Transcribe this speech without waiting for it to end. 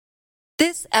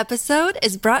This episode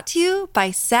is brought to you by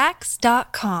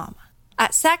Saks.com.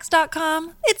 At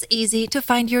Saks.com, it's easy to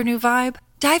find your new vibe.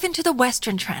 Dive into the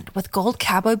Western trend with gold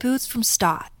cowboy boots from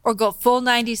Staud, or go full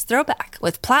 90s throwback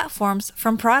with platforms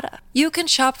from Prada. You can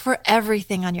shop for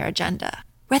everything on your agenda,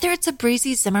 whether it's a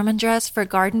breezy Zimmermann dress for a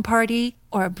garden party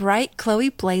or a bright Chloe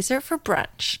blazer for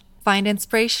brunch. Find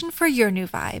inspiration for your new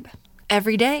vibe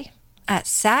every day at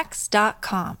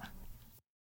Saks.com.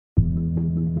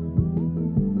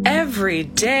 Every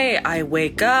day I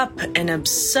wake up and am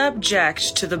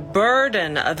subject to the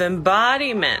burden of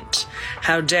embodiment.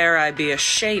 How dare I be a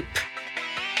shape?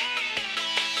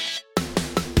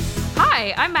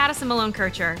 Hi, I'm Madison Malone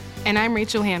Kircher. And I'm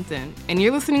Rachel Hampton, and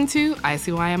you're listening to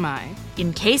ICYMI.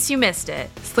 In case you missed it,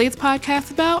 Slate's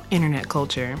podcast about internet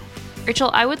culture.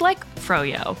 Rachel, I would like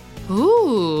froyo.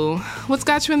 Ooh, what's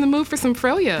got you in the mood for some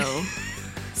froyo?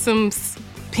 Some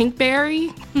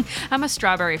pinkberry? I'm a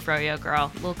strawberry froyo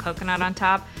girl. A little coconut on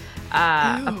top.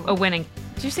 A winning.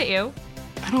 Did you say ew?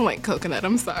 I don't like coconut,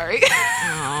 I'm sorry.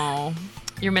 Oh,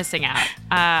 you're missing out.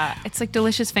 It's like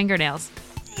delicious fingernails.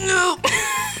 No.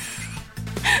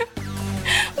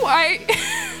 Why?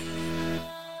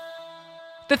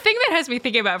 The thing that has me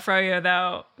thinking about froyo,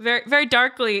 though, very, very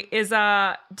darkly, is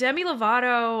Demi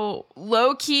Lovato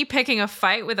low-key picking a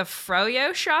fight with a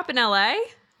froyo shop in LA.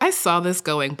 I saw this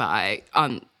going by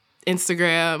on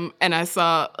Instagram, and I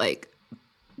saw,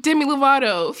 Demi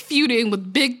Lovato feuding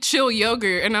with Big Chill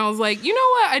Yogurt, and I was like, you know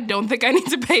what I don't think I need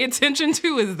to pay attention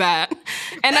to is that.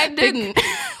 And I didn't.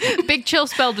 Big Chill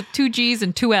spelled with 2 G's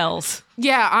and 2 L's.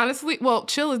 Yeah, honestly, well,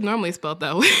 chill is normally spelled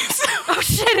that way. So. Oh,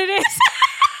 shit, it is.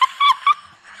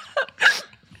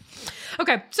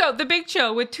 Okay, so the Big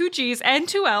Chill with 2 G's and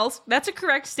 2 L's, that's a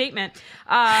correct statement.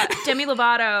 Demi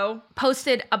Lovato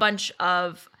posted a bunch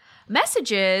of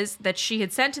messages that she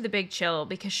had sent to the Big Chill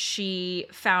because she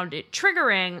found it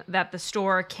triggering that the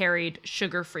store carried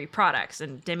sugar-free products.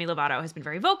 And Demi Lovato has been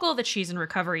very vocal that she's in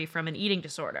recovery from an eating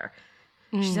disorder.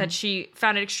 She said she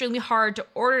found it extremely hard to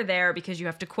order there because you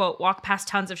have to, quote, walk past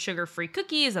tons of sugar-free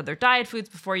cookies, other diet foods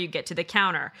before you get to the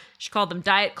counter. She called them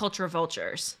diet culture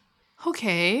vultures.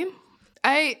 Okay.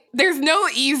 There's no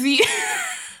easy.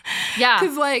 Yeah.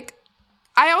 Because,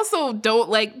 I also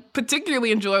don't,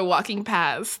 particularly enjoy walking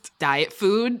past diet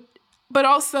food, but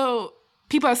also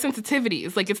people have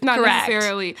sensitivities. It's not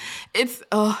necessarily,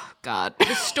 oh, God.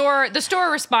 The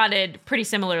store responded pretty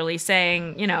similarly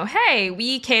saying, hey,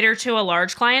 we cater to a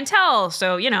large clientele.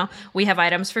 So, we have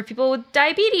items for people with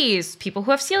diabetes, people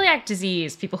who have celiac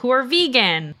disease, people who are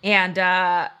vegan.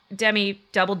 And Demi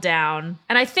doubled down.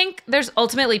 And I think there's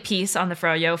ultimately peace on the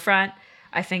froyo front.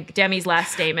 I think Demi's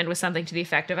last statement was something to the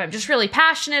effect of, I'm just really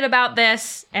passionate about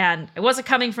this. And it wasn't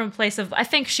coming from a place of, I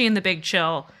think she and the Big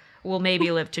Chill will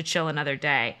maybe live to chill another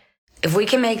day. If we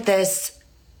can make this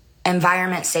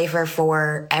environment safer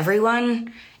for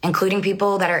everyone, including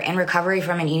people that are in recovery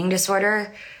from an eating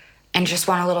disorder and just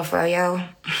want a little froyo,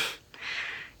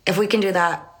 if we can do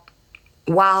that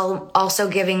while also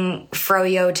giving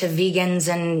froyo to vegans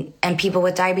and people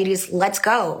with diabetes, let's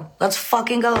go. Let's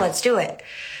fucking go. Let's do it.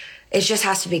 It just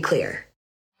has to be clear.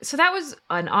 So that was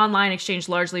an online exchange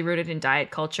largely rooted in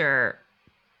diet culture.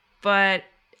 But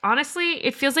honestly,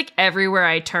 it feels like everywhere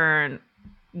I turn,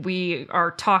 we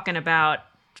are talking about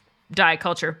diet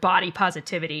culture. Body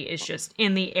positivity is just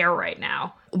in the air right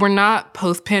now. We're not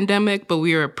post-pandemic, but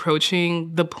we are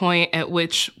approaching the point at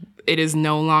which it is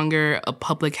no longer a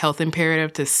public health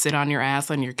imperative to sit on your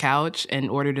ass on your couch and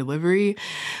order delivery,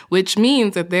 which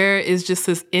means that there is just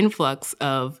this influx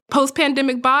of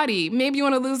post-pandemic body. Maybe you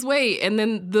want to lose weight. And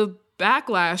then the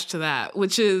backlash to that,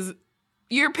 which is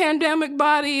your pandemic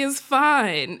body is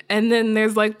fine. And then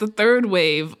there's the third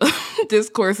wave of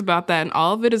discourse about that. And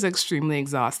all of it is extremely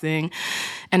exhausting.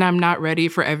 And I'm not ready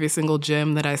for every single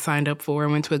gym that I signed up for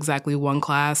and went to exactly one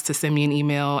class to send me an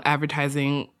email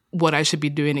advertising what I should be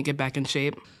doing to get back in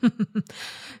shape.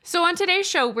 So on today's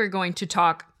show, we're going to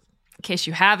talk, in case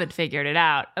you haven't figured it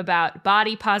out, about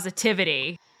body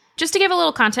positivity. Just to give a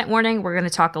little content warning, we're going to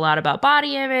talk a lot about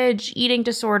body image, eating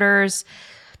disorders,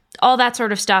 all that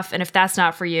sort of stuff. And if that's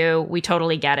not for you, we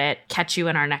totally get it. Catch you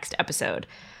in our next episode.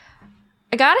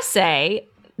 I gotta say,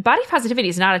 body positivity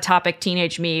is not a topic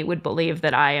teenage me would believe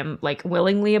that I am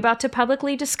willingly about to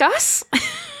publicly discuss.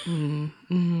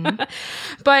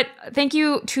 But thank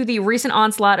you to the recent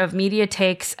onslaught of media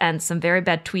takes and some very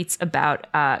bad tweets about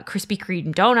Krispy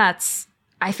Kreme donuts.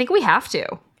 I think we have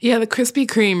to. Yeah, the Krispy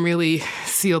Kreme really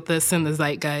sealed this in the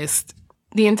zeitgeist.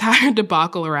 The entire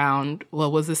debacle around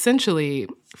what was essentially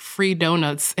free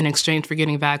donuts in exchange for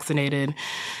getting vaccinated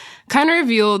kind of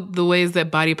revealed the ways that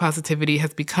body positivity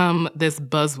has become this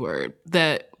buzzword,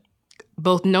 that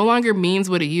both no longer means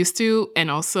what it used to and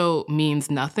also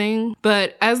means nothing.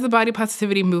 But as the body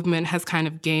positivity movement has kind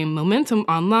of gained momentum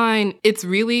online, it's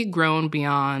really grown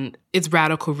beyond its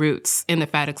radical roots in the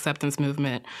fat acceptance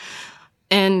movement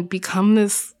and become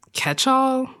this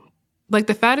catch-all. Like,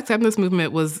 the fat acceptance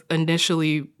movement was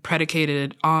initially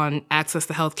predicated on access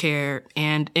to healthcare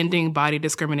and ending body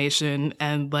discrimination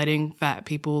and letting fat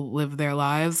people live their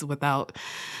lives without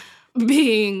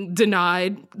being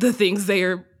denied the things they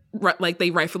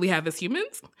rightfully have as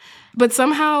humans. But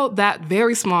somehow that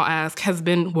very small ask has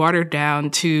been watered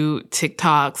down to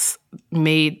TikToks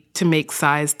made to make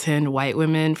size 10 white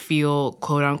women feel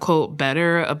quote unquote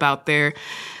better about their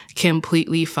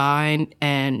completely fine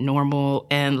and normal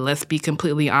and, let's be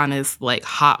completely honest, like,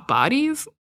 hot bodies.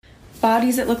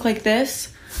 Bodies that look like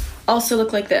this also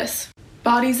look like this.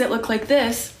 Bodies that look like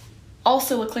this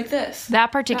also look like this.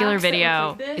 That particular Backs that video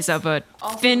look like this is of a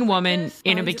also thin look like woman this.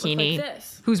 in a Bodies that look bikini like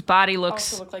this whose body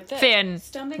looks also look like this. thin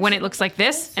Stomachs when that it looks look like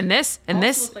this and this and also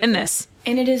this look like and this. this.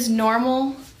 And it is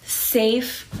normal,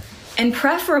 safe, and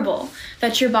preferable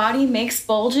that your body makes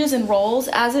bulges and rolls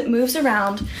as it moves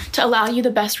around to allow you the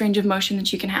best range of motion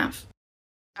that you can have.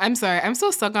 I'm sorry, I'm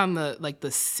so stuck on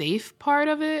the safe part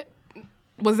of it.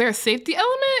 Was there a safety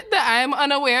element that I'm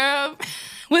unaware of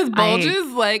with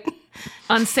bulges?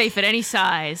 Unsafe at any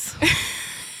size.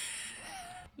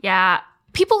 Yeah.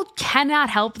 People cannot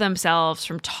help themselves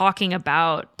from talking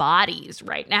about bodies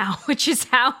right now, which is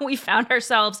how we found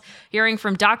ourselves hearing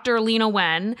from Dr. Lena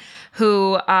Wen,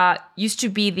 who used to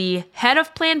be the head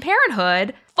of Planned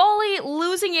Parenthood, fully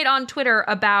losing it on Twitter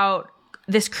about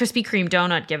this Krispy Kreme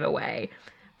donut giveaway.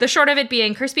 The short of it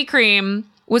being, Krispy Kreme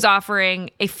was offering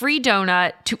a free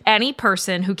donut to any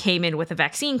person who came in with a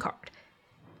vaccine card,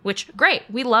 which, great,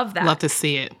 we love that. Love to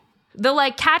see it.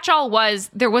 The catch-all was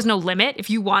there was no limit. If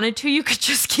you wanted to, you could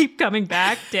just keep coming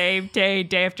back day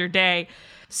after day.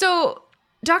 So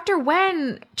Dr.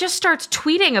 Wen just starts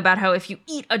tweeting about how if you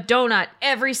eat a donut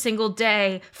every single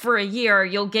day for a year,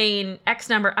 you'll gain X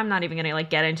number. I'm not even going to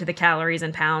get into the calories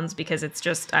and pounds because it's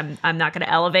just, I'm not going to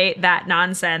elevate that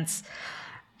nonsense.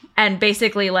 And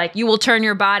basically, you will turn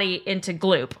your body into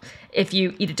gloop if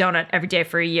you eat a donut every day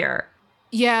for a year.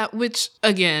 Yeah, which,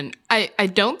 again, I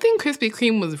don't think Krispy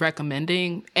Kreme was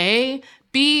recommending. A.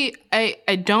 B,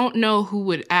 I don't know who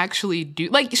would actually do...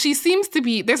 she seems to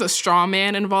be... There's a straw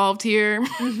man involved here.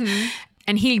 Mm-hmm.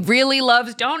 And he really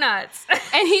loves donuts.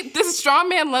 And this straw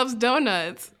man loves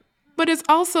donuts. But it's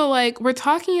also we're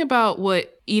talking about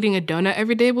what eating a donut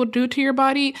every day will do to your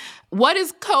body. What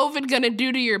is COVID going to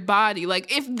do to your body?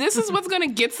 If this is what's going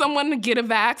to get someone to get a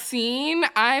vaccine,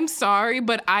 I'm sorry,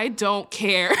 but I don't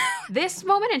care. This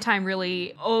moment in time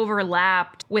really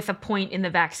overlapped with a point in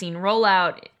the vaccine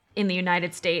rollout in the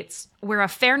United States where a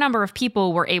fair number of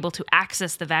people were able to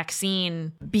access the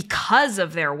vaccine because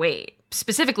of their weight.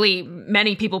 Specifically,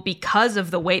 many people, because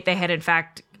of the weight they had in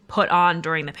fact put on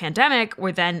during the pandemic,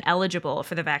 were then eligible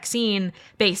for the vaccine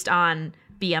based on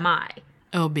BMI.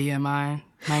 Oh, BMI.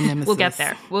 My nemesis.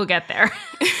 We'll get there.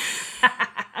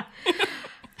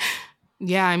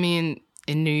 Yeah, I mean,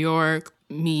 in New York,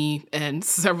 me and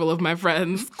several of my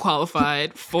friends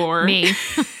qualified for... Me.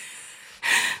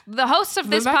 The hosts of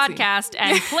this podcast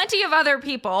and plenty of other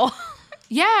people.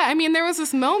 Yeah, I mean, there was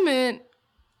this moment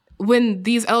when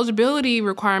these eligibility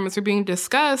requirements were being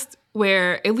discussed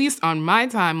where, at least on my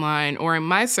timeline or in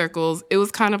my circles, it was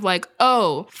kind of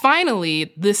oh,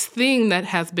 finally, this thing that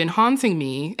has been haunting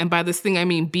me, and by this thing I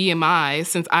mean BMI,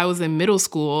 since I was in middle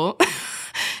school,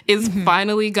 is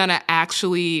finally gonna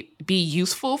actually be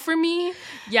useful for me.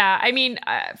 Yeah, I mean,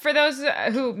 for those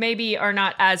who maybe are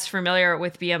not as familiar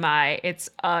with BMI, it's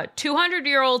a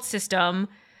 200-year-old system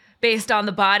based on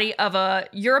the body of a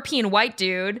European white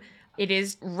dude. It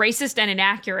is racist and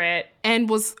inaccurate. And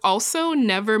was also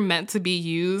never meant to be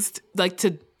used,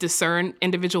 to discern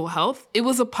individual health. It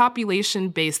was a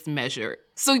population-based measure.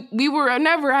 So we were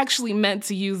never actually meant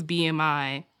to use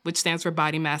BMI, which stands for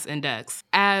Body Mass Index,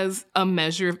 as a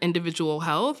measure of individual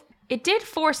health. It did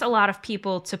force a lot of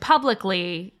people to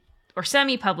publicly or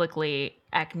semi-publicly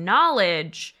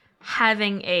acknowledge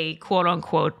having a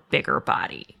quote-unquote bigger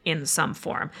body in some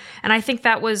form. And I think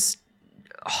that was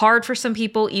hard for some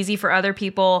people, easy for other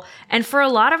people, and for a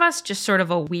lot of us, just sort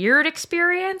of a weird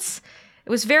experience.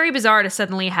 It was very bizarre to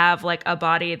suddenly have a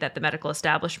body that the medical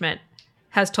establishment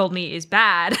has told me is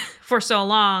bad for so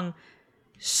long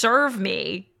serve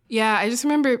me. Yeah, I just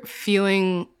remember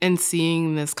feeling and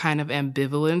seeing this kind of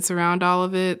ambivalence around all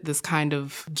of it, this kind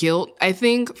of guilt, I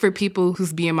think, for people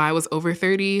whose BMI was over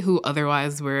 30, who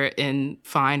otherwise were in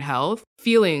fine health,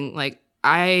 feeling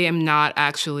I am not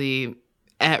actually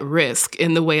at risk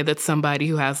in the way that somebody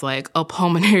who has like a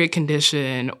pulmonary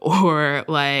condition or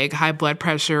like high blood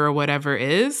pressure or whatever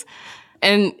is.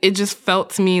 And it just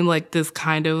felt to me like this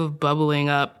kind of bubbling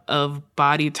up of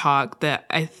body talk that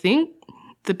I think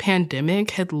the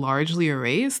pandemic had largely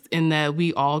erased, in that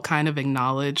we all kind of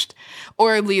acknowledged,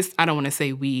 or at least I don't want to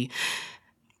say we,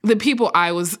 the people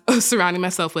I was surrounding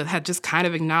myself with had just kind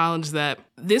of acknowledged that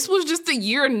this was just a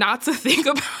year not to think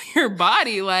about your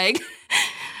body. Like,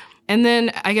 and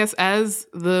then I guess as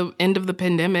the end of the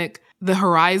pandemic, the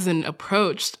horizon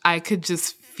approached, I could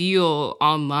just feel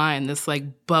online this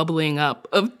like bubbling up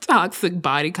of toxic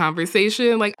body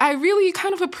conversation. Like, I really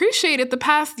kind of appreciated the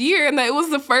past year, and that it was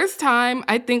the first time,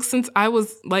 I think, since I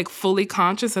was like fully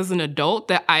conscious as an adult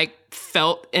that I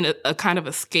felt in a kind of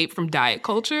escape from diet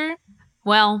culture.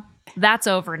 Well, that's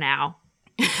over now.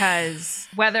 Because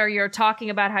whether you're talking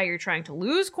about how you're trying to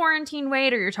lose quarantine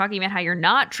weight or you're talking about how you're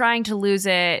not trying to lose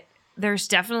it, there's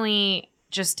definitely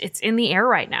just, it's in the air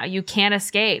right now. You can't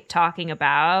escape talking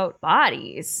about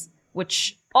bodies,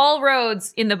 which all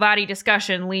roads in the body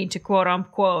discussion lead to quote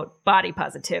unquote body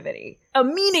positivity. A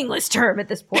meaningless term at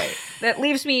this point that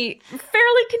leaves me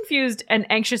fairly confused and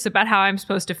anxious about how I'm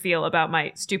supposed to feel about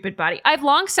my stupid body. I've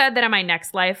long said that in my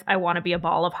next life, I want to be a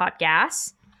ball of hot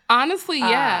gas. Honestly,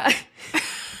 yeah.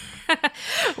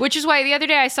 Which is why the other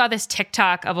day I saw this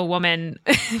TikTok of a woman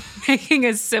making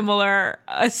a similar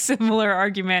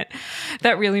argument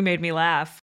that really made me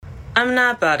laugh. I'm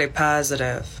not body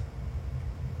positive.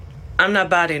 I'm not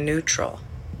body neutral.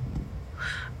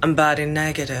 I'm body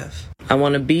negative. I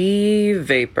want to be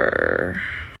vapor.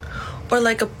 Or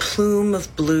like a plume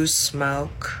of blue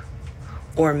smoke.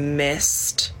 Or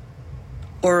mist.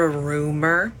 Or a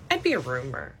rumor. I'd be a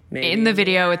rumor. Maybe. In the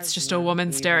video, it's just a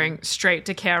woman staring straight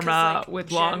to camera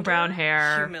with long brown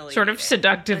hair, sort of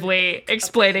seductively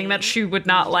explaining that she would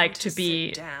not like to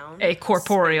be a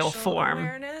corporeal form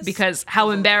because how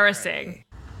embarrassing.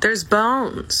 There's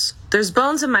bones. There's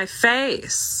bones in my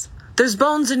face. There's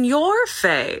bones in your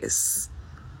face.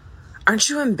 Aren't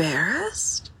you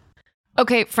embarrassed?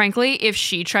 Okay, frankly, if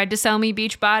she tried to sell me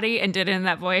Beachbody and did it in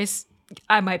that voice,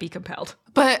 I might be compelled.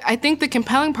 But I think the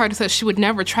compelling part is that she would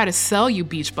never try to sell you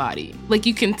Beachbody. Like,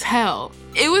 you can tell.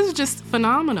 It was just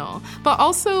phenomenal. But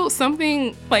also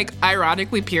something, like,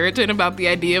 ironically Puritan about the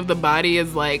idea of the body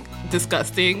is, like,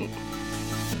 disgusting.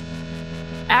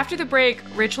 After the break,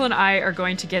 Rachel and I are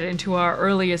going to get into our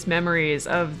earliest memories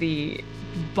of the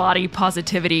body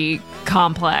positivity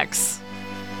complex.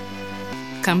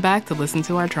 Come back to listen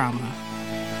to our trauma.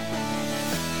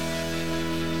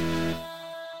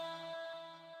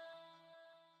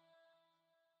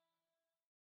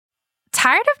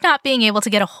 Tired of not being able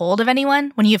to get a hold of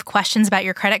anyone when you have questions about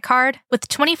your credit card? With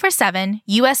 24/7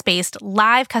 US-based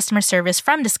live customer service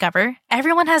from Discover,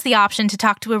 everyone has the option to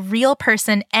talk to a real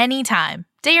person anytime,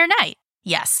 day or night.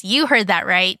 Yes, you heard that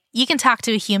right. You can talk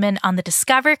to a human on the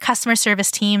Discover customer service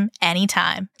team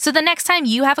anytime. So the next time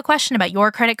you have a question about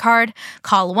your credit card,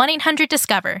 call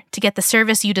 1-800-DISCOVER to get the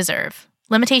service you deserve.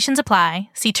 Limitations apply.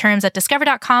 See terms at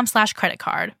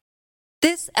discover.com/creditcard.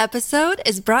 This episode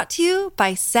is brought to you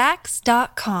by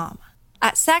Saks.com.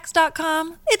 At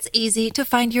Saks.com, it's easy to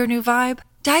find your new vibe.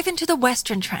 Dive into the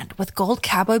Western trend with gold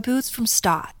cowboy boots from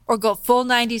Stott, or go full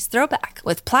 90s throwback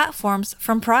with platforms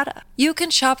from Prada. You can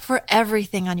shop for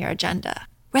everything on your agenda,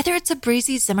 whether it's a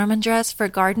breezy Zimmermann dress for a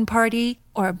garden party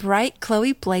or a bright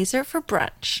Chloe blazer for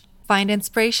brunch. Find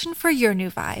inspiration for your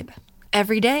new vibe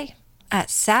every day at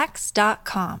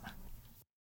Saks.com.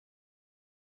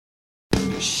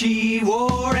 She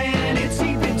wore an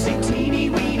itsy bitsy teeny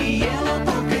weeny yellow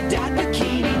polka dot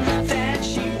bikini that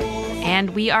she wore. And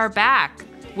we are back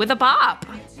with a bop.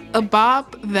 A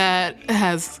bop that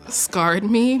has scarred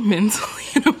me mentally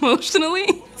and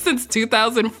emotionally since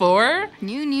 2004.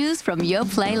 New news from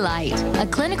Yoplait Light. A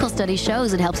clinical study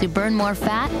shows it helps you burn more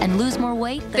fat and lose more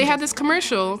weight. They had this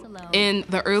commercial in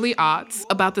the early aughts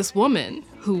about this woman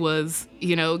who was,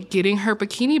 getting her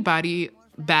bikini body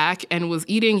back and was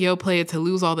eating Yoplait to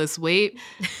lose all this weight.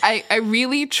 I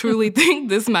really, truly think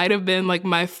this might have been like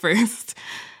my first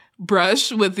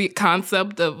brush with the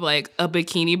concept of like a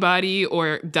bikini body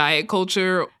or diet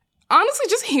culture. Honestly,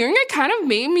 just hearing it kind of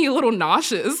made me a little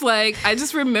nauseous. Like, I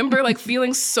just remember like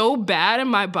feeling so bad in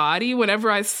my body whenever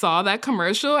I saw that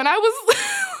commercial, and I was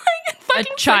like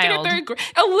fucking a child,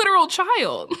 a literal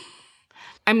child.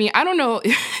 I mean, I don't know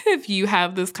if you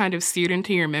have this kind of seared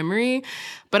into your memory,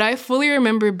 but I fully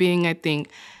remember being, I think,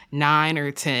 9 or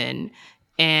 10,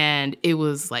 and it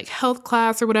was like health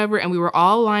class or whatever, and we were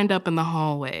all lined up in the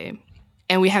hallway,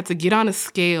 and we had to get on a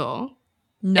scale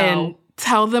and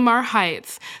tell them our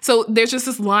heights. So there's just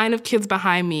this line of kids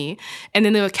behind me, and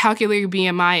then they would calculate your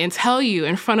BMI and tell you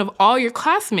in front of all your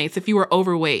classmates if you were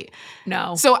overweight.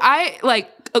 No. So I,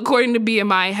 according to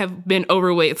BMI, have been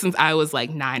overweight since I was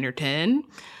 9 or 10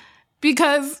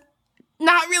 because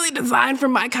not really designed for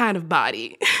my kind of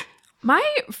body.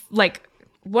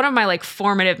 One of my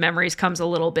formative memories comes a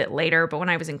little bit later, but when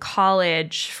I was in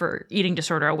college for Eating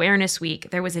Disorder Awareness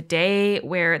Week, there was a day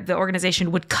where the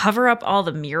organization would cover up all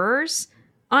the mirrors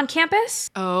on campus.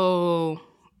 Oh,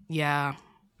 yeah.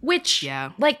 Which,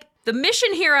 the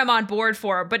mission here I'm on board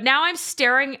for, but now I'm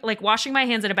staring, washing my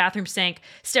hands in a bathroom sink,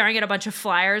 staring at a bunch of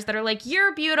flyers that are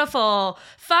you're beautiful,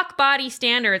 fuck body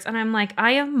standards. And I'm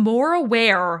I am more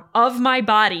aware of my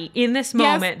body in this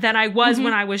moment than I was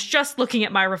when I was just looking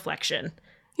at my reflection.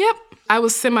 Yep. I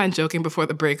was semi-joking before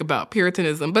the break about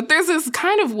Puritanism, but there's this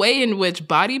kind of way in which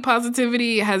body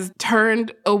positivity has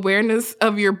turned awareness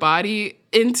of your body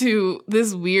into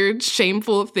this weird,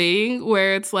 shameful thing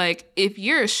where it's if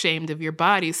you're ashamed of your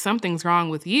body, something's wrong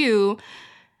with you.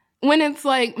 When it's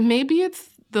maybe it's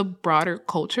the broader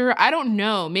culture. I don't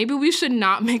know. Maybe we should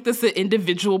not make this an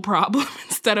individual problem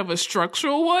instead of a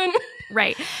structural one.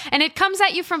 Right. And it comes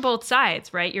at you from both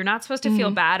sides, right? You're not supposed to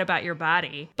feel bad about your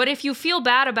body. But if you feel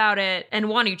bad about it and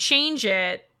want to change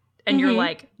it, and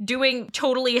you're doing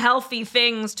totally healthy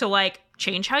things to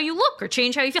change how you look or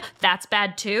change how you feel, that's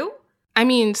bad too. I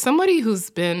mean, somebody who's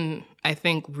been, I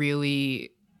think,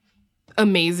 really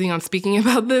amazing on speaking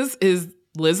about this is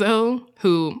Lizzo,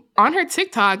 who on her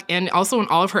TikTok and also in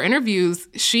all of her interviews,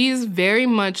 she's very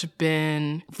much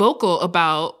been vocal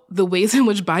about the ways in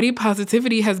which body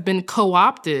positivity has been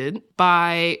co-opted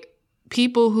by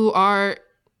people who are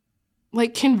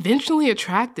conventionally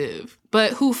attractive,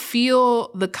 but who feel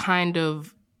the kind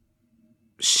of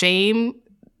shame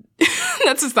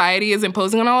that society is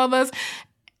imposing on all of us.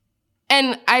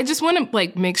 And I just want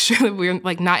to make sure that we're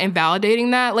not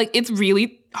invalidating that. It's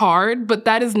really hard, but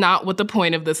that is not what the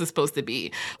point of this is supposed to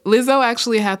be. Lizzo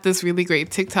actually had this really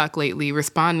great TikTok lately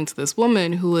responding to this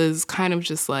woman who was kind of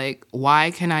just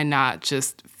why can I not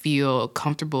just feel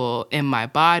comfortable in my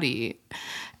body?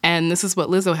 And this is what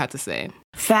Lizzo had to say.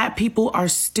 Fat people are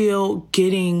still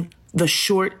getting the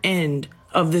short end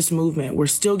of this movement. We're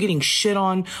still getting shit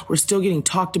on. We're still getting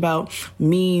talked about,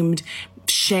 memed,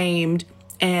 shamed,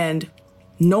 and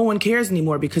no one cares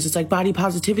anymore because it's body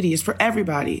positivity is for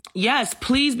everybody. Yes,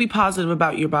 please be positive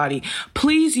about your body.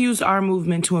 Please use our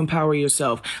movement to empower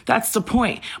yourself. That's the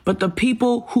point. But the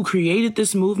people who created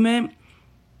this movement,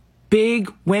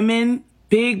 big women,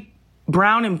 big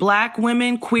brown and black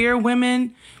women, queer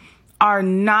women, are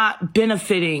not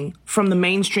benefiting from the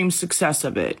mainstream success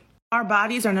of it. Our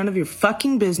bodies are none of your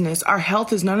fucking business. Our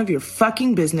health is none of your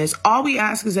fucking business. All we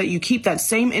ask is that you keep that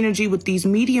same energy with these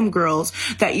medium girls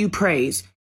that you praise.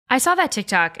 I saw that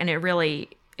TikTok and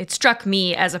it struck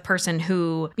me as a person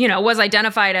who, was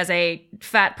identified as a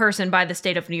fat person by the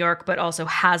state of New York, but also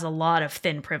has a lot of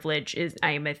thin privilege.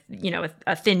 I am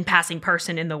a thin passing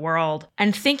person in the world.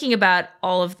 And thinking about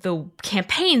all of the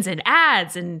campaigns and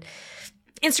ads and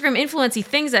Instagram influency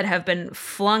things that have been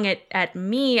flung at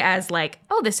me as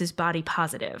oh, this is body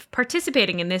positive.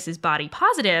 Participating in this is body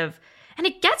positive. And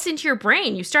it gets into your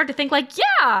brain. You start to think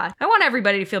yeah, I want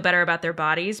everybody to feel better about their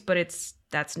bodies, but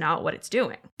that's not what it's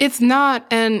doing. It's not.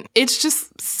 And it's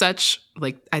just such,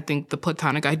 I think, the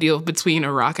platonic ideal between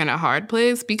a rock and a hard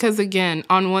place. Because again,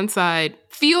 on one side,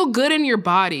 feel good in your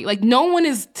body. No one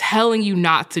is telling you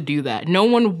not to do that. No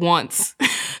one wants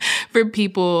for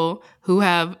people who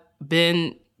have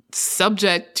been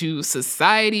subject to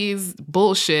society's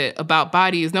bullshit about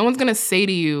bodies. No one's going to say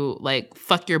to you,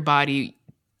 fuck your body.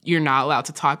 You're not allowed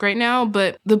to talk right now.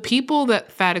 But the people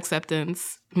that fat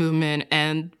acceptance movement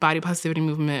and body positivity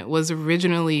movement was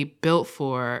originally built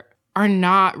for are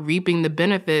not reaping the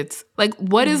benefits.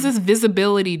 What is this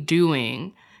visibility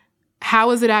doing?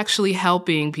 How is it actually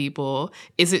helping people?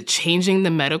 Is it changing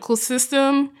the medical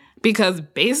system? Because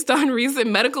based on recent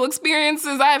medical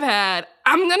experiences I've had,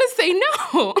 I'm going to say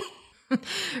no.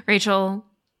 Rachel,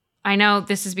 I know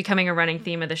this is becoming a running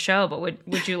theme of the show, but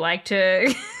would you like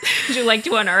to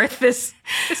unearth this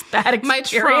bad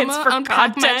experience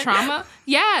unpack my trauma?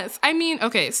 Yes. I mean,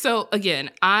 okay, so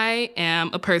again, I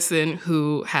am a person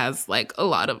who has a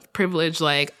lot of privilege.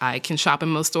 I can shop in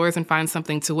most stores and find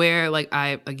something to wear.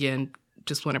 I, again,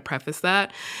 just want to preface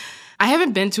that. I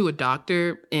haven't been to a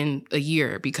doctor in a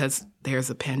year because there's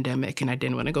a pandemic and I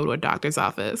didn't want to go to a doctor's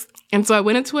office. And so I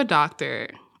went into a doctor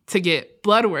to get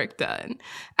blood work done.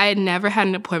 I had never had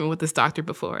an appointment with this doctor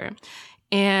before.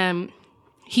 And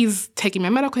he's taking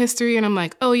my medical history and I'm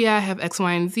oh yeah, I have X,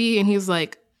 Y, and Z. And he's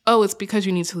oh, it's because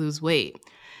you need to lose weight.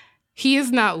 He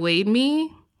has not weighed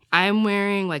me. I'm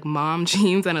wearing like mom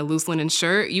jeans and a loose linen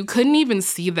shirt. You couldn't even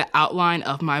see the outline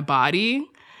of my body.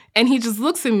 And he just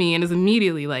looks at me and is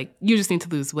immediately like, you just need to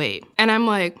lose weight. And I'm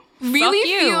like, really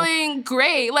feeling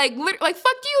great. Like, like,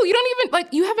 fuck you. You don't even, like,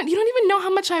 you don't even know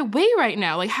how much I weigh right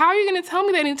now. Like, how are you going to tell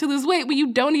me that I need to lose weight when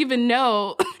you don't even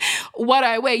know what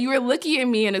I weigh? You are looking at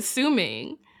me and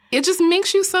assuming. It just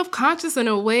makes you self-conscious in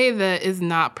a way that is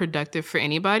not productive for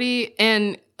anybody.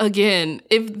 And again,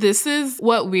 if this is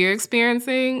what we're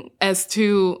experiencing as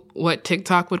to what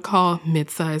TikTok would call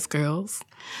mid-sized girls,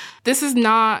 this is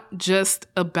not just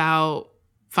about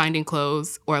finding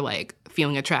clothes or like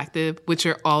feeling attractive, which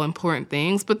are all important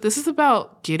things, but this is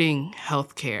about getting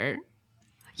healthcare.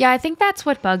 Yeah, I think that's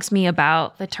what bugs me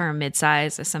about the term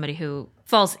midsize as somebody who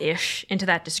falls-ish into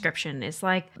that description is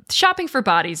like shopping for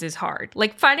bodies is hard.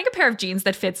 Like finding a pair of jeans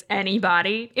that fits any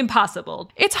body, impossible.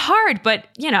 It's hard, but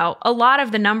you know, a lot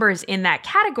of the numbers in that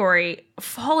category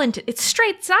fall into, it's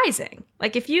straight sizing.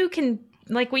 Like if you can,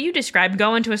 like what you described,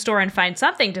 go into a store and find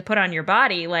something to put on your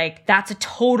body, like that's a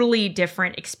totally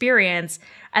different experience.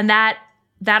 And that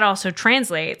also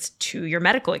translates to your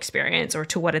medical experience or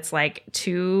to what it's like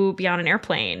to be on an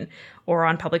airplane or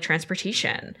on public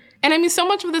transportation. And I mean, so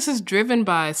much of this is driven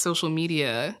by social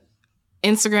media.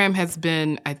 Instagram has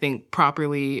been, I think,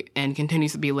 properly and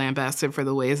continues to be lambasted for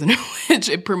the ways in which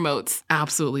it promotes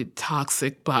absolutely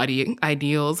toxic body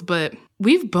ideals. But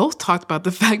we've both talked about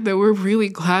the fact that we're really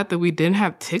glad that we didn't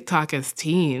have TikTok as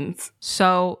teens.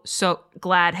 So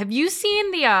glad. Have you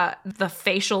seen the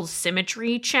facial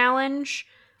symmetry challenge?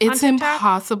 It's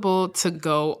impossible to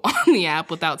go on the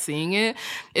app without seeing it.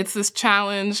 It's this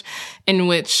challenge in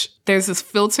which there's this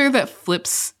filter that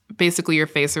flips basically your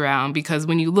face around, because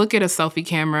when you look at a selfie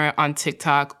camera on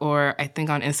TikTok or I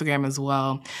think on Instagram as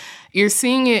well, you're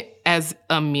seeing it as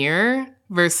a mirror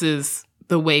versus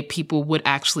the way people would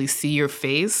actually see your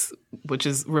face, which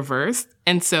is reversed.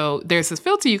 And so there's this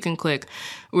filter you can click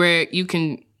where you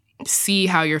can see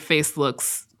how your face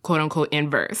looks, quote unquote,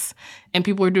 inverse. And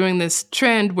people are doing this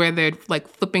trend where they're like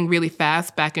flipping really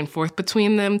fast back and forth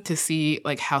between them to see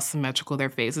like how symmetrical their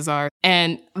faces are.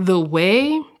 And the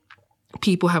way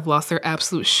people have lost their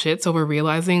absolute shits over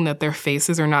realizing that their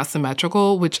faces are not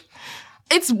symmetrical, which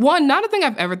it's one, not a thing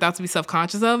I've ever thought to be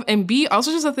self-conscious of. And B,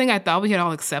 also just a thing I thought we had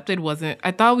all accepted wasn't,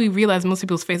 I thought we realized most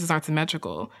people's faces aren't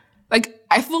symmetrical. Like,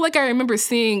 I feel like I remember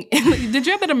seeing, did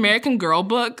you have that American Girl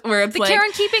book where it's the like... The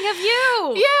Karen Keeping of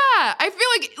You! Yeah! I feel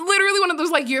like literally one of those,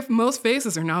 like, your most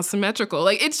faces are not symmetrical.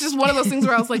 Like, it's just one of those things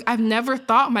where I was like, I've never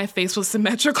thought my face was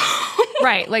symmetrical.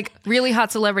 Right, like, really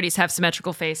hot celebrities have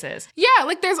symmetrical faces. Yeah,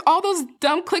 like, there's all those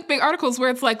dumb clickbait articles where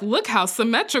it's like, look how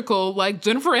symmetrical, like,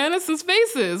 Jennifer Aniston's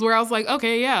face is. Where I was like,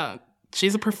 okay, yeah.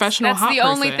 She's a professional hot person.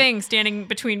 That's the only thing standing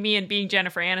between me and being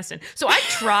Jennifer Aniston. So I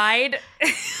tried,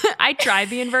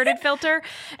 the inverted filter,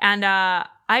 and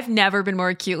I've never been more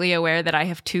acutely aware that I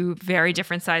have two very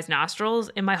different sized nostrils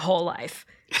in my whole life.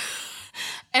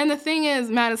 And the thing is,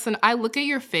 Madison, I look at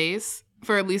your face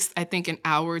for at least, I think, an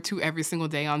hour or two every single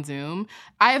day on Zoom.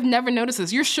 I have never noticed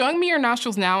this. You're showing me your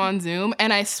nostrils now on Zoom,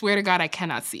 and I swear to God, I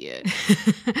cannot see it.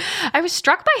 I was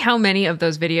struck by how many of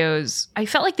those videos, I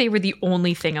felt like they were the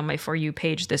only thing on my For You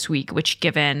page this week, which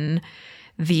given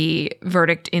the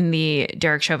verdict in the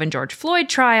Derek Chauvin George Floyd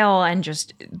trial and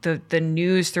just the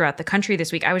news throughout the country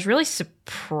this week, I was really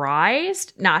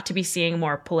surprised not to be seeing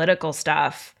more political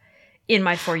stuff in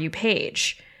my For You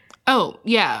page. Oh,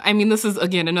 yeah. I mean, this is,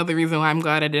 again, another reason why I'm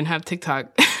glad I didn't have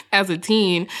TikTok as a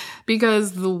teen,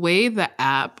 because the way the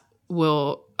app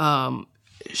will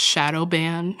shadow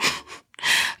ban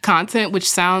content, which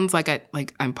sounds like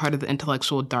I'm part of the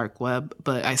intellectual dark web,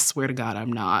 but I swear to God,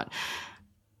 I'm not.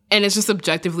 And it's just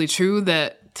objectively true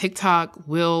that TikTok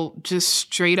will just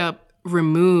straight up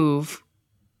remove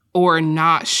or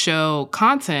not show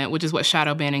content, which is what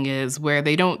shadow banning is, where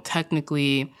they don't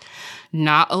technically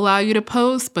not allow you to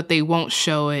post, but they won't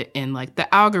show it in like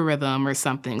the algorithm or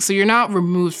something. So you're not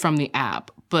removed from the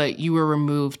app, but you were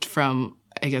removed from,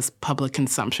 I guess, public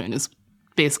consumption is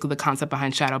basically the concept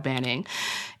behind shadow banning.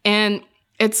 And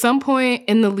at some point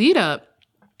in the lead up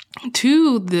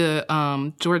to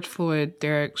the George Floyd,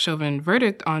 Derek Chauvin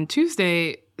verdict on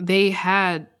Tuesday, they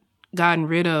had gotten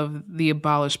rid of the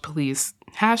abolish police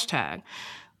hashtag.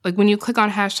 Like when you click on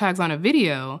hashtags on a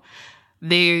video,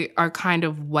 they are kind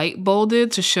of white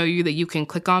bolded to show you that you can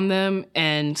click on them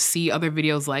and see other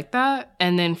videos like that.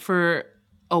 And then for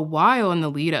a while in the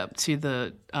lead up to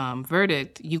the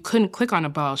verdict, you couldn't click on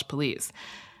abolish police.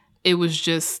 It was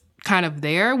just kind of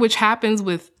there, which happens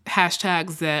with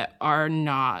hashtags that are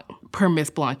not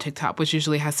permissible on TikTok, which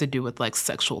usually has to do with like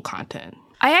sexual content.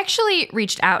 I actually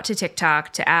reached out to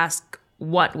TikTok to ask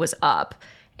what was up.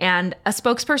 And a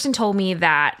spokesperson told me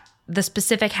that the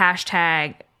specific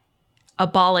hashtag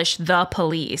abolish the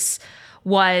police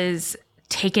was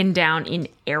taken down in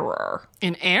error.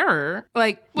 In error?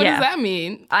 Like, what does that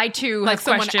mean? I too like have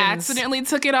someone questions. accidentally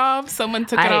took it off. Someone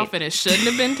took it off and it shouldn't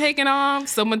have been taken off.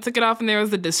 Someone took it off and there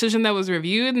was a decision that was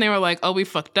reviewed and they were like, oh, we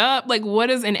fucked up. Like, what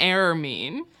does an error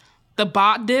mean? The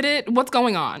bot did it? What's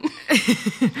going on?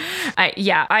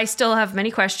 I still have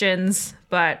many questions,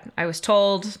 but I was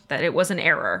told that it was an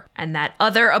error and that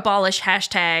other abolish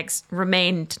hashtags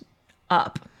remained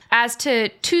up. As to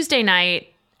Tuesday night,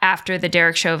 after the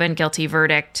Derek Chauvin guilty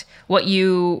verdict, what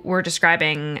you were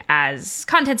describing as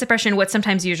content suppression, what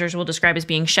sometimes users will describe as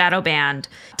being shadow banned,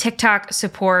 TikTok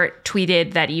support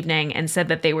tweeted that evening and said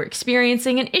that they were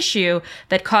experiencing an issue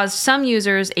that caused some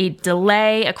users a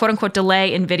quote-unquote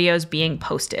delay in videos being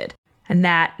posted, and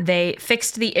that they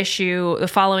fixed the issue the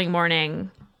following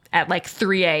morning at like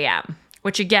 3 a.m.,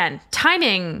 which again,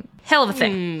 timing, hell of a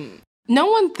thing. No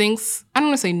one thinks, I don't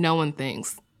want to say no one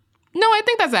thinks. No, I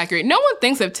think that's accurate. No one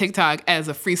thinks of TikTok as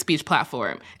a free speech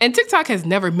platform. And TikTok has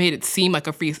never made it seem like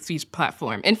a free speech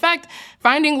platform. In fact,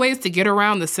 finding ways to get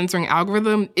around the censoring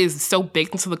algorithm is so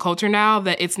baked into the culture now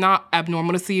that it's not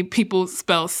abnormal to see people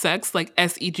spell sex like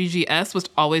S-E-G-G-S, which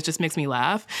always just makes me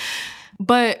laugh.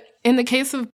 But in the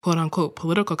case of quote-unquote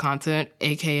political content,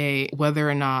 aka whether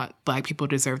or not Black people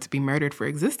deserve to be murdered for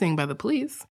existing by the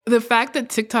police, the fact that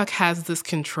TikTok has this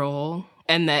control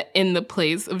and that in the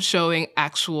place of showing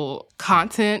actual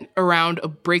content around a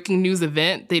breaking news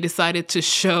event, they decided to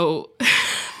show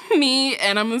me,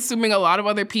 and I'm assuming a lot of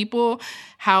other people,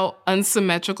 how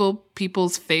unsymmetrical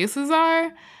people's faces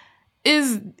are,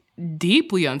 is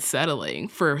deeply unsettling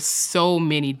for so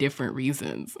many different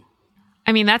reasons.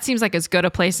 I mean, that seems like as good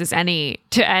a place as any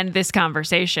to end this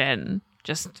conversation.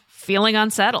 Just feeling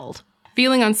unsettled.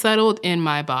 Feeling unsettled in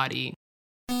my body.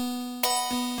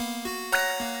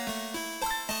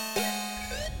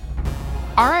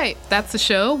 All right, that's the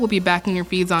show. We'll be back in your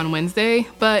feeds on Wednesday.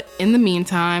 But in the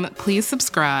meantime, please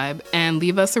subscribe and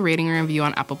leave us a rating and review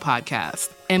on Apple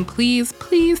Podcasts. And please,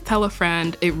 please tell a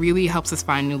friend. It really helps us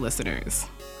find new listeners.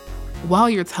 While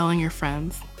you're telling your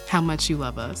friends how much you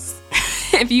love us,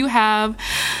 if you have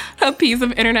a piece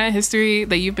of internet history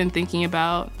that you've been thinking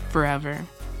about forever.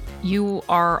 You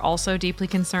are also deeply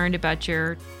concerned about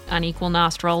your unequal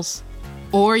nostrils.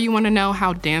 Or you want to know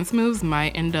how dance moves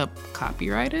might end up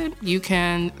copyrighted, you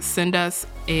can send us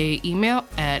an email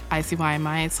at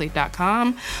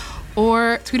icymi@slate.com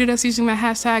or tweet at us using the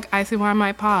hashtag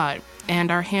ICYMIPod,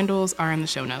 and our handles are in the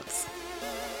show notes.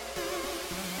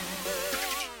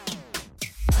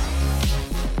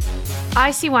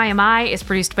 ICYMI is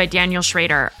produced by Daniel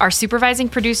Schrader. Our supervising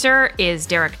producer is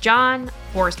Derek John.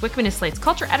 Forrest Wickman is Slate's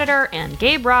culture editor, and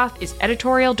Gabe Roth is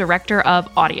editorial director of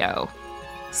audio.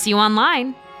 See you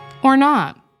online. Or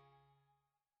not.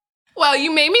 Well,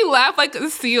 you made me laugh like a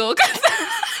seal.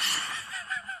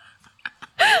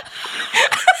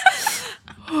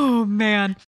 Oh,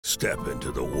 man. Step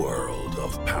into the world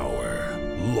of power,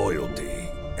 loyalty,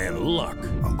 and luck.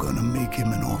 I'm gonna make him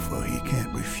an offer he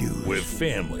can't refuse. With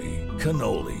family,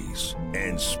 cannolis,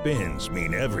 and spins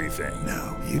mean everything.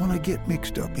 Now, you wanna get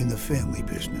mixed up in the family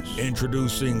business.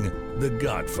 Introducing The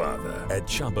Godfather at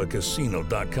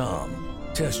ChumbaCasino.com.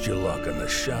 Test your luck in the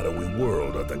shadowy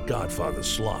world of The Godfather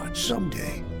slot.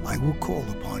 Someday, I will call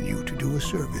upon you to do a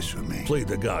service for me. Play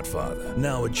The Godfather,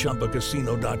 now at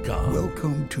ChumbaCasino.com.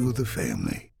 Welcome to the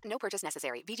family. No purchase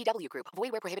necessary. VGW Group.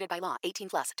 Void where prohibited by law.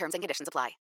 18+. Terms and conditions apply.